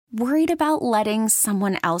Worried about letting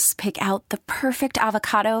someone else pick out the perfect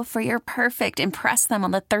avocado for your perfect impress them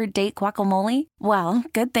on the third date guacamole? Well,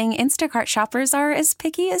 good thing Instacart shoppers are as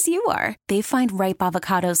picky as you are. They find ripe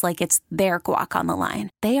avocados like it's their guac on the line.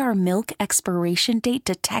 They are milk expiration date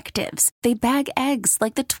detectives. They bag eggs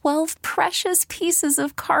like the 12 precious pieces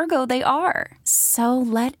of cargo they are. So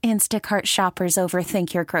let Instacart shoppers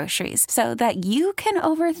overthink your groceries so that you can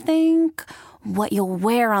overthink what you'll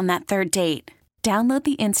wear on that third date. Download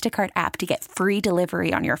the Instacart app to get free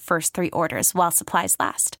delivery on your first 3 orders while supplies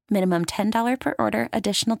last. Minimum $10 per order.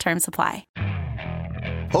 Additional terms apply.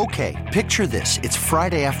 Okay, picture this. It's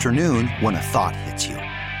Friday afternoon when a thought hits you.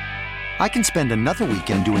 I can spend another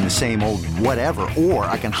weekend doing the same old whatever, or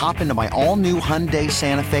I can hop into my all-new Hyundai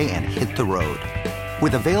Santa Fe and hit the road.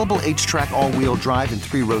 With available H-Track all-wheel drive and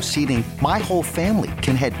 3-row seating, my whole family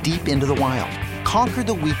can head deep into the wild. Conquer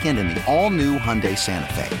the weekend in the all-new Hyundai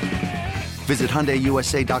Santa Fe. Visit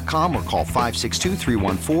HyundaiUSA.com or call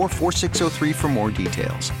 562-314-4603 for more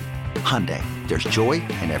details. Hyundai, there's joy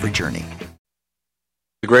in every journey.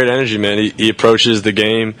 Great energy, man. He approaches the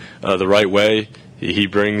game the right way. He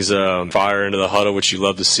brings fire into the huddle, which you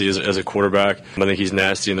love to see as a quarterback. I think he's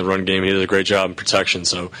nasty in the run game. He does a great job in protection.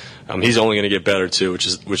 So he's only going to get better too, which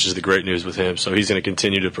is the great news with him. So he's going to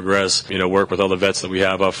continue to progress. Work with all the vets that we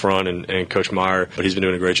have up front and Coach Meyer. But he's been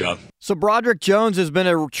doing a great job. So Broderick Jones has been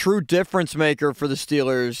a true difference maker for the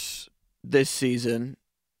Steelers this season.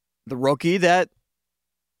 The rookie that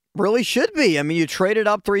really should be. I mean, you traded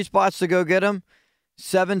up 3 spots to go get him,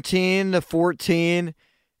 17 to 14.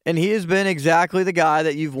 And he has been exactly the guy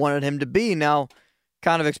that you've wanted him to be. Now,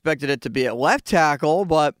 kind of expected it to be at left tackle,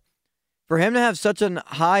 but for him to have such a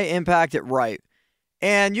high impact at right.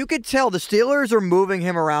 And you could tell the Steelers are moving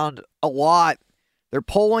him around a lot. They're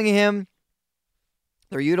pulling him.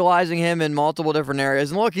 They're utilizing him in multiple different areas.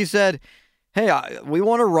 And look, he said, hey, we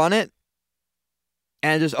want to run it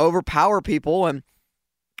and just overpower people. And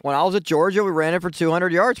when I was at Georgia, we ran it for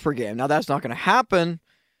 200 yards per game. Now, that's not going to happen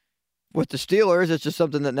with the Steelers. It's just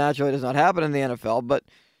something that naturally does not happen in the NFL. But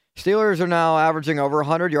Steelers are now averaging over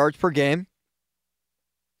 100 yards per game.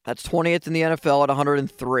 That's 20th in the NFL at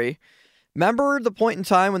 103. Remember the point in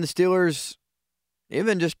time when the Steelers,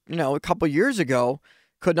 even just, a couple years ago,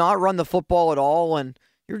 could not run the football at all, and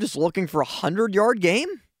you're just looking for a 100-yard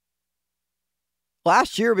game?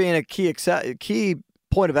 Last year being a key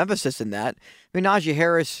point of emphasis in that. I mean, Najee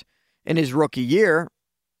Harris in his rookie year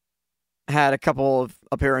had a couple of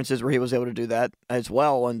appearances where he was able to do that as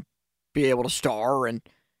well and be able to star and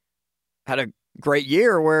had a great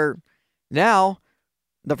year where now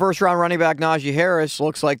the first-round running back Najee Harris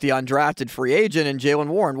looks like the undrafted free agent and Jaylen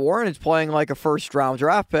Warren. Warren is playing like a first-round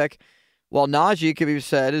draft pick, while Najee, could be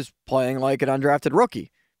said, is playing like an undrafted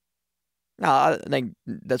rookie. Now, I think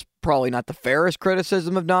that's probably not the fairest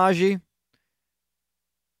criticism of Najee.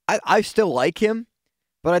 I still like him,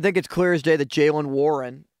 but I think it's clear as day that Jaylen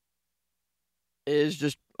Warren is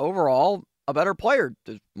just overall a better player.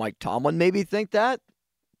 Does Mike Tomlin maybe think that?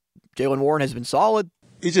 Jaylen Warren has been solid.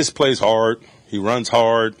 He just plays hard. He runs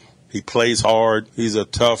hard. He plays hard. He's a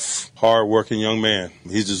tough, hard-working young man.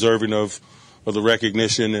 He's deserving of the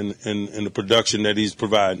recognition and the production that he's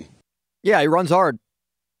providing. Yeah, he runs hard.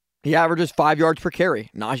 He averages 5 yards per carry.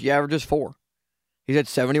 Najee averages 4. He's had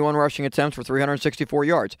 71 rushing attempts for 364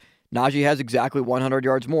 yards. Najee has exactly 100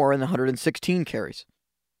 yards more in 116 carries.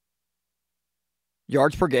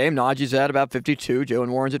 Yards per game, Najee's at about 52.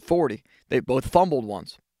 Jaylen Warren's at 40. They both fumbled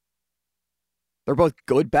once. They're both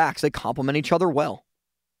good backs. They complement each other well.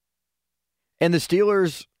 And the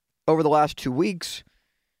Steelers, over the last 2 weeks,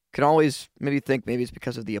 can always maybe think maybe it's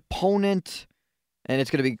because of the opponent, and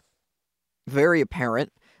it's going to be very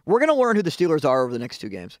apparent. We're going to learn who the Steelers are over the next 2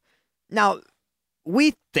 games. Now,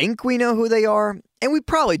 we think we know who they are, and we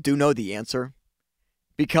probably do know the answer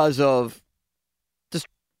because of just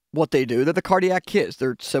what they do. They're the cardiac kids.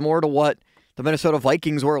 They're similar to what the Minnesota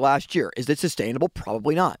Vikings were last year. Is it sustainable?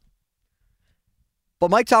 Probably not.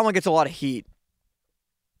 But Mike Tomlin gets a lot of heat.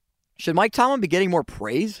 Should Mike Tomlin be getting more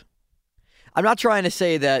praise? I'm not trying to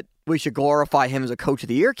say that we should glorify him as a Coach of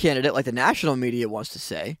the Year candidate like the national media wants to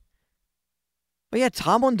say. But yeah,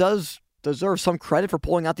 Tomlin does deserve some credit for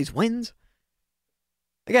pulling out these wins.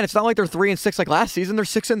 Again, it's not like they're 3-6 like last season. They're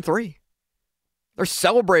 6-3. They're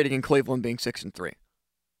celebrating in Cleveland being 6-3.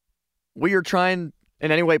 We are trying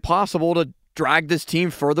in any way possible to drag this team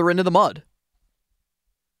further into the mud.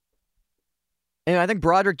 And I think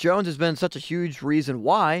Broderick Jones has been such a huge reason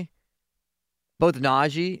why both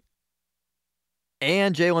Najee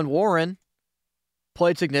and Jaylen Warren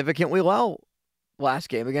played significantly well last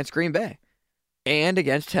game against Green Bay and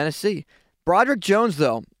against Tennessee. Broderick Jones,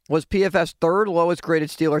 though, was PFF's third lowest graded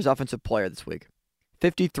Steelers offensive player this week.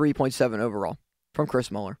 53.7 overall from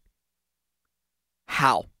Chris Muller.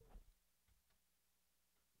 How?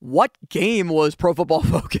 What game was Pro Football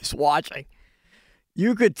Focus watching?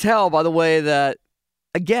 You could tell by the way that,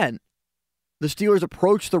 again, the Steelers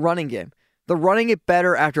approached the running game. They're running it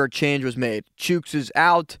better after a change was made. Chooks is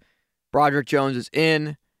out. Broderick Jones is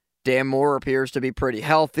in. Dan Moore appears to be pretty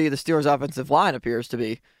healthy. The Steelers' offensive line appears to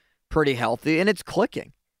be pretty healthy, and it's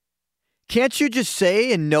clicking. Can't you just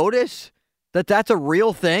say and notice that that's a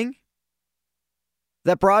real thing?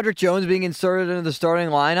 That Broderick Jones being inserted into the starting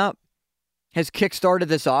lineup has kickstarted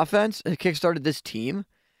this offense, has kickstarted this team?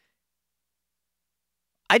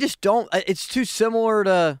 I just don't. It's too similar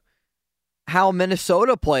to how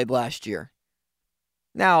Minnesota played last year.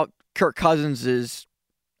 Now, Kirk Cousins is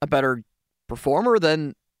a better performer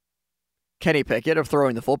than Kenny Pickett of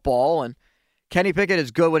throwing the football, and Kenny Pickett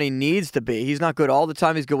is good when he needs to be. He's not good all the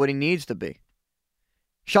time. He's good when he needs to be.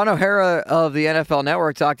 Sean O'Hara of the NFL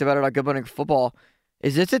Network talked about it on Good Morning Football.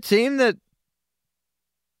 Is this a team that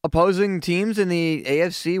opposing teams in the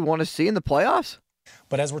AFC want to see in the playoffs?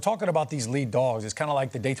 But as we're talking about these lead dogs, it's kind of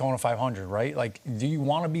like the Daytona 500, right? Like, do you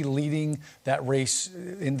want to be leading that race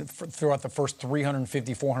throughout the first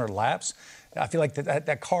 350, 400 laps? I feel like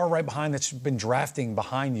that car right behind that's been drafting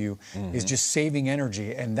behind you is just saving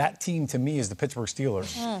energy. And that team, to me, is the Pittsburgh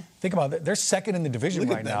Steelers. Think about it. They're second in the division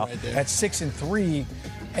right now at 6-3.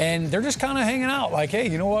 And they're just kind of hanging out. Like, hey,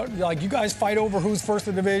 you know what? Like, you guys fight over who's first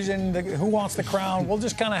in the division, who wants the crown. We'll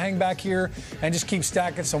just kind of hang back here and just keep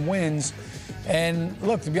stacking some wins. And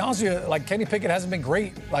look, to be honest with you, like, Kenny Pickett hasn't been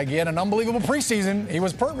great. Like, he had an unbelievable preseason. He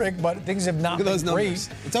was perfect, but things have not been great.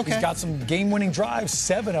 It's okay. He's got some game-winning drives,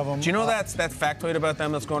 7 of them. Do you know that factoid about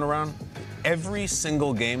them that's going around? Every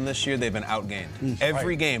single game this year, they've been outgained.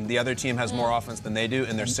 Every game, the other team has more offense than they do,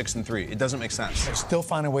 and they're 6-3. It doesn't make sense. They're still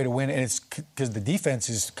finding a way to win, and it's because the defense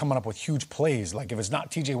is coming up with huge plays. Like, if it's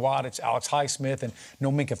not T.J. Watt, it's Alex Highsmith, and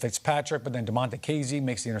no Minka Fitzpatrick, but then DeMonte Casey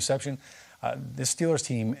makes the interception. This Steelers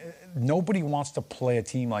team, nobody wants to play a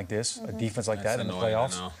team like this, a defense like that in the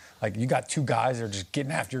playoffs. Like, you got 2 guys that are just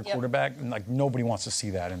getting after your quarterback, and, like, nobody wants to see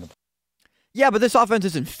that in the playoffs. Yeah, but this offense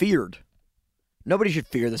isn't feared. Nobody should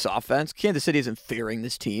fear this offense. Kansas City isn't fearing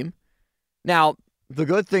this team. Now, the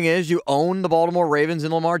good thing is you own the Baltimore Ravens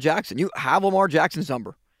and Lamar Jackson. You have Lamar Jackson's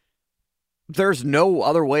number. There's no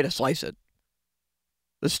other way to slice it.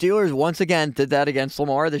 The Steelers, once again, did that against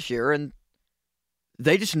Lamar this year, and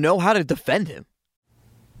they just know how to defend him.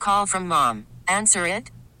 Call from mom. Answer it.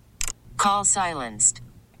 Call silenced.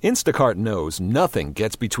 Instacart knows nothing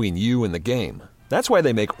gets between you and the game. That's why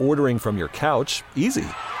they make ordering from your couch easy.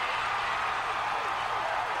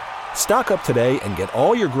 Stock up today and get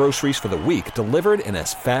all your groceries for the week delivered in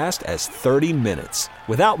as fast as 30 minutes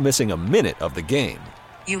without missing a minute of the game.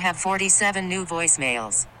 You have 47 new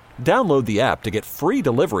voicemails. Download the app to get free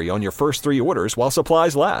delivery on your first 3 orders while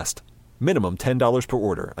supplies last. Minimum $10 per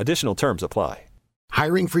order. Additional terms apply.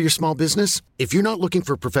 Hiring for your small business? If you're not looking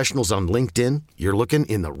for professionals on LinkedIn, you're looking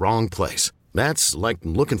in the wrong place. That's like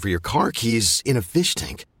looking for your car keys in a fish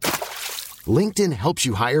tank. LinkedIn helps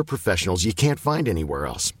you hire professionals you can't find anywhere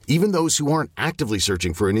else, even those who aren't actively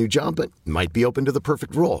searching for a new job but might be open to the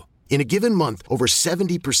perfect role. In a given month, over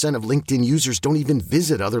 70% of LinkedIn users don't even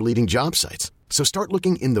visit other leading job sites. So start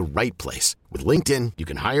looking in the right place. With LinkedIn, you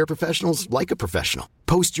can hire professionals like a professional.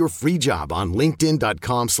 Post your free job on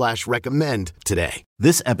linkedin.com/recommend today.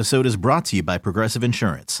 This episode is brought to you by Progressive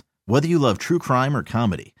Insurance. Whether you love true crime or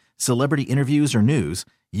comedy, celebrity interviews or news,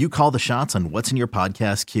 you call the shots on what's in your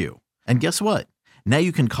podcast queue. And guess what? Now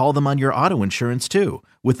you can call them on your auto insurance too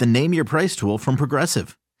with the Name Your Price tool from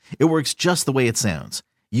Progressive. It works just the way it sounds.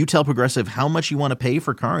 You tell Progressive how much you want to pay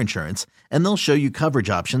for car insurance, and they'll show you coverage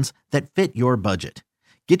options that fit your budget.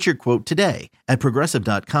 Get your quote today at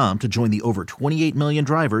Progressive.com to join the over 28 million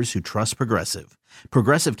drivers who trust Progressive.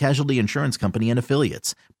 Progressive Casualty Insurance Company and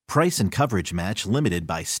Affiliates. Price and coverage match limited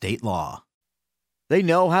by state law. They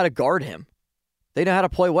know how to guard him. They know how to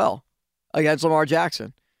play well against Lamar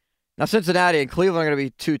Jackson. Now, Cincinnati and Cleveland are going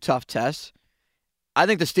to be 2 tough tests. I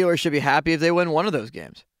think the Steelers should be happy if they win one of those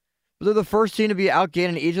games. But they're the first team to be outgained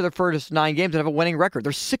in each of their first 9 games and have a winning record.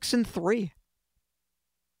 They're 6-3.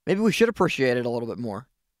 Maybe we should appreciate it a little bit more.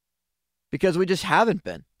 Because we just haven't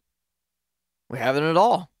been. We haven't at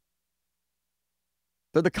all.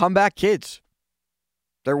 They're the comeback kids.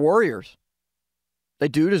 They're warriors. They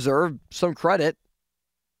do deserve some credit.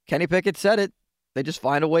 Kenny Pickett said it. They just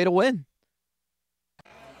find a way to win.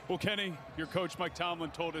 Well, Kenny, your coach Mike Tomlin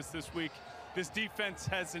told us this week this defense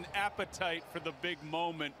has an appetite for the big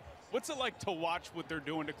moment. What's it like to watch what they're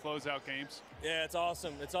doing to close out games? Yeah, it's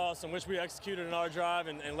awesome. It's awesome. Wish we executed in our drive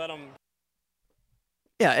and let them.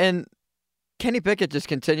 Yeah, and Kenny Pickett just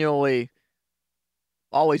continually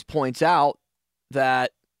always points out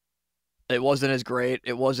that it wasn't as great.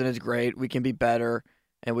 It wasn't as great. We can be better,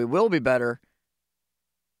 and we will be better.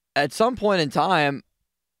 At some point in time,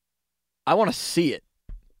 I want to see it.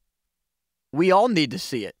 We all need to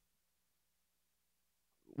see it.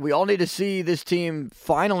 We all need to see this team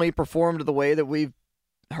finally perform to the way that we've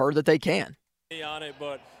heard that they can. On it,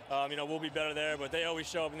 but we'll be better there. But they always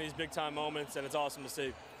show up in these big-time moments, and it's awesome to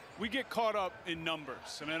see. We get caught up in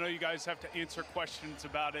numbers, and I know you guys have to answer questions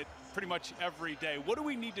about it pretty much every day. What do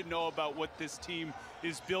we need to know about what this team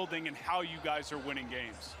is building and how you guys are winning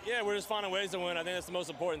games? Yeah, we're just finding ways to win. I think that's the most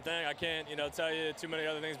important thing. I can't, tell you too many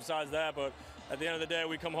other things besides that, but at the end of the day,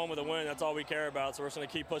 we come home with a win. That's all we care about, so we're just going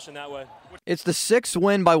to keep pushing that way. It's the 6th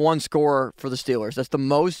win by one score for the Steelers. That's the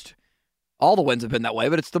most. All the wins have been that way,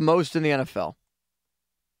 but it's the most in the NFL.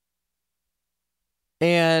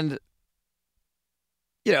 And,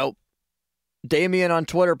 Damian on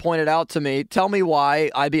Twitter pointed out to me, tell me why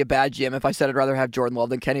I'd be a bad GM if I said I'd rather have Jordan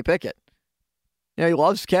Love than Kenny Pickett. He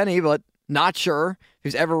loves Kenny, but not sure if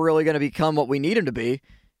he's ever really going to become what we need him to be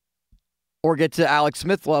or get to Alex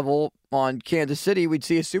Smith level on Kansas City. We'd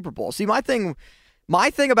see a Super Bowl. See, my thing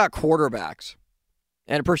about quarterbacks,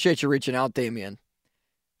 and appreciate you reaching out, Damian.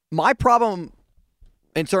 My problem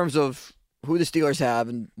in terms of who the Steelers have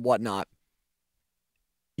and whatnot,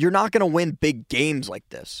 you're not going to win big games like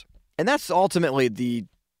this. And that's ultimately the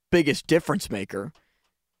biggest difference maker.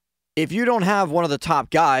 If you don't have one of the top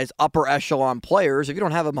guys, upper echelon players, if you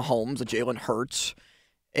don't have a Mahomes, a Jalen Hurts,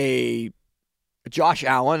 a Josh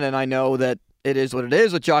Allen, and I know that it is what it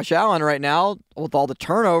is with Josh Allen right now with all the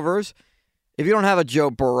turnovers, if you don't have a Joe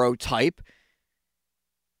Burrow type,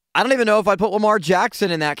 I don't even know if I'd put Lamar Jackson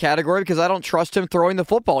in that category because I don't trust him throwing the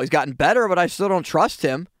football. He's gotten better, but I still don't trust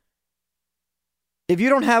him. If you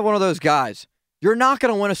don't have one of those guys, you're not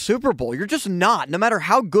going to win a Super Bowl. You're just not, no matter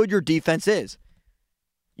how good your defense is.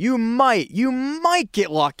 You might get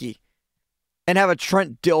lucky and have a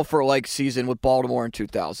Trent Dilfer-like season with Baltimore in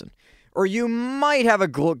 2000. Or you might have a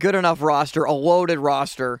good enough roster, a loaded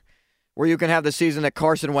roster, where you can have the season that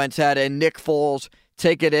Carson Wentz had and Nick Foles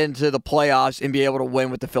take it into the playoffs and be able to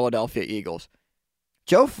win with the Philadelphia Eagles.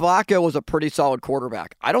 Joe Flacco was a pretty solid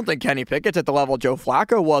quarterback. I don't think Kenny Pickett's at the level Joe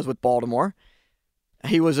Flacco was with Baltimore.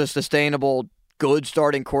 He was a sustainable, good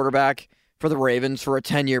starting quarterback for the Ravens for a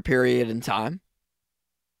 10-year period in time.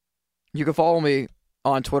 You can follow me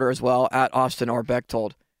on Twitter as well, at Austin R.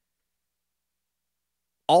 Bechtold.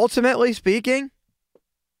 Ultimately speaking,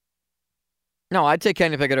 no, I'd take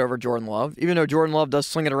Kenny Pickett over Jordan Love. Even though Jordan Love does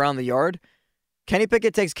sling it around the yard, Kenny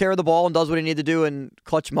Pickett takes care of the ball and does what he needs to do in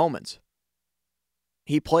clutch moments.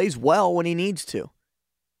 He plays well when he needs to.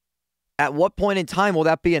 At what point in time will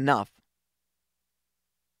that be enough?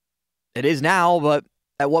 It is now, but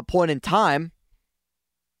at what point in time?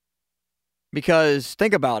 Because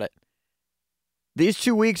think about it. These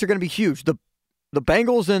 2 weeks are going to be huge. The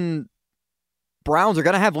Bengals and Browns are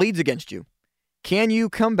going to have leads against you. Can you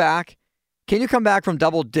come back? Can you come back from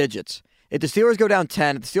double digits? If the Steelers go down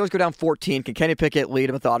 10, if the Steelers go down 14, can Kenny Pickett lead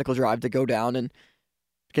a methodical drive to go down and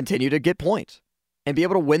continue to get points and be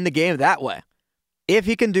able to win the game that way? If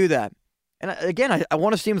he can do that. And again, I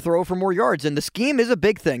want to see him throw for more yards. And the scheme is a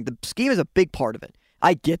big thing. The scheme is a big part of it.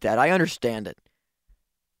 I get that. I understand it.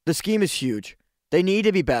 The scheme is huge. They need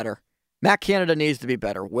to be better. Matt Canada needs to be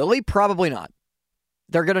better. Will he? Probably not.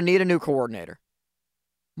 They're going to need a new coordinator.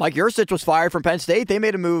 Mike Yurcich was fired from Penn State. They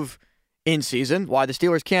made a move in season. Why the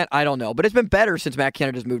Steelers can't, I don't know. But it's been better since Matt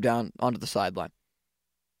Canada's moved down onto the sideline.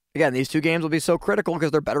 Again, these 2 games will be so critical because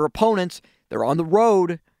they're better opponents. They're on the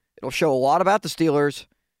road. It'll show a lot about the Steelers.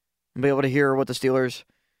 And be able to hear what the Steelers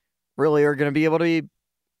really are going to be able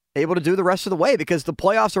to do the rest of the way because the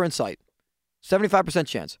playoffs are in sight. 75%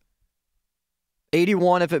 chance.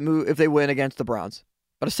 81 if they win against the Browns.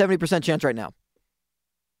 But a 70% chance right now.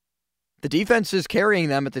 The defense is carrying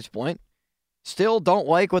them at this point. Still don't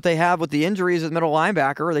like what they have with the injuries at middle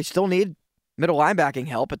linebacker. They still need middle linebacking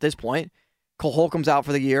help at this point. Cole Holcomb's out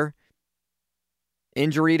for the year.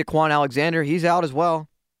 Injury to Quan Alexander. He's out as well.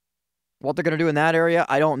 What they're going to do in that area,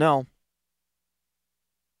 I don't know.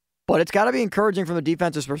 But it's got to be encouraging from the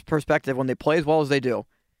defense's perspective when they play as well as they do.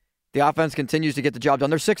 The offense continues to get the job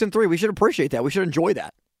done. They're 6-3. We should appreciate that. We should enjoy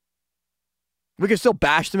that. We can still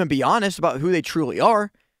bash them and be honest about who they truly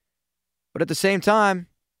are. But at the same time,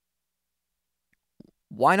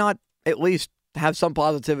 why not at least have some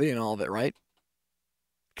positivity in all of it, right?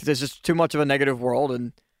 Because there's just too much of a negative world.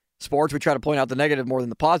 And sports, we try to point out the negative more than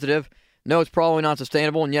the positive. no, it's probably not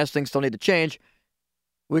sustainable, and yes, things still need to change,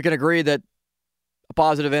 we can agree that a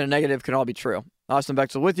positive and a negative can all be true. Austin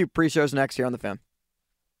Bexel with you. Pre-show's next here on The Fan.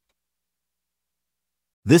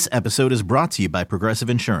 This episode is brought to you by Progressive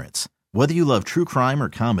Insurance. Whether you love true crime or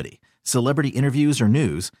comedy, celebrity interviews or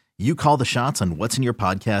news, you call the shots on what's in your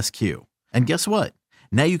podcast queue. And guess what?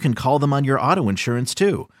 Now you can call them on your auto insurance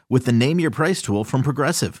too with the Name Your Price tool from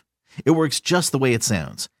Progressive. It works just the way it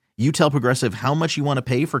sounds. You tell Progressive how much you want to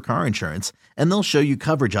pay for car insurance, and they'll show you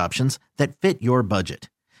coverage options that fit your budget.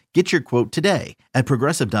 Get your quote today at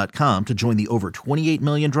Progressive.com to join the over 28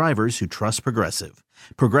 million drivers who trust Progressive.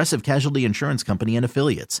 Progressive Casualty Insurance Company and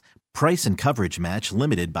Affiliates. Price and coverage match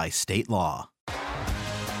limited by state law.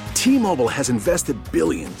 T-Mobile has invested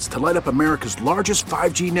billions to light up America's largest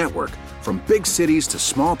 5G network, from big cities to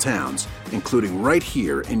small towns, including right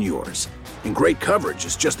here in yours. And great coverage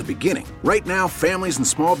is just the beginning. Right now, families and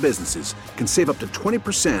small businesses can save up to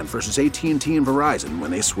 20% versus AT&T and Verizon when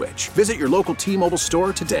they switch. Visit your local T-Mobile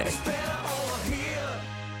store today.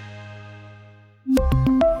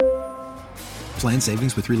 Plan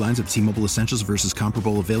savings with 3 lines of T-Mobile Essentials versus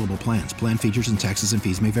comparable available plans. Plan features and taxes and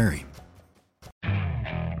fees may vary.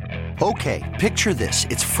 Okay, picture this.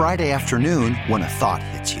 It's Friday afternoon when a thought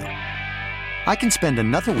hits you. I can spend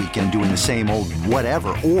another weekend doing the same old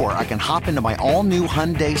whatever, or I can hop into my all-new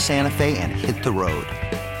Hyundai Santa Fe and hit the road.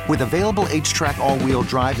 With available H-Track all-wheel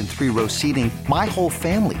drive and 3-row seating, my whole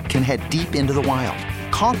family can head deep into the wild.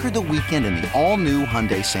 Conquer the weekend in the all-new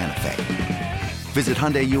Hyundai Santa Fe. Visit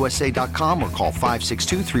HyundaiUSA.com or call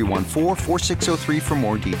 562-314-4603 for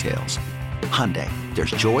more details. Hyundai,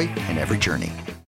 there's joy in every journey.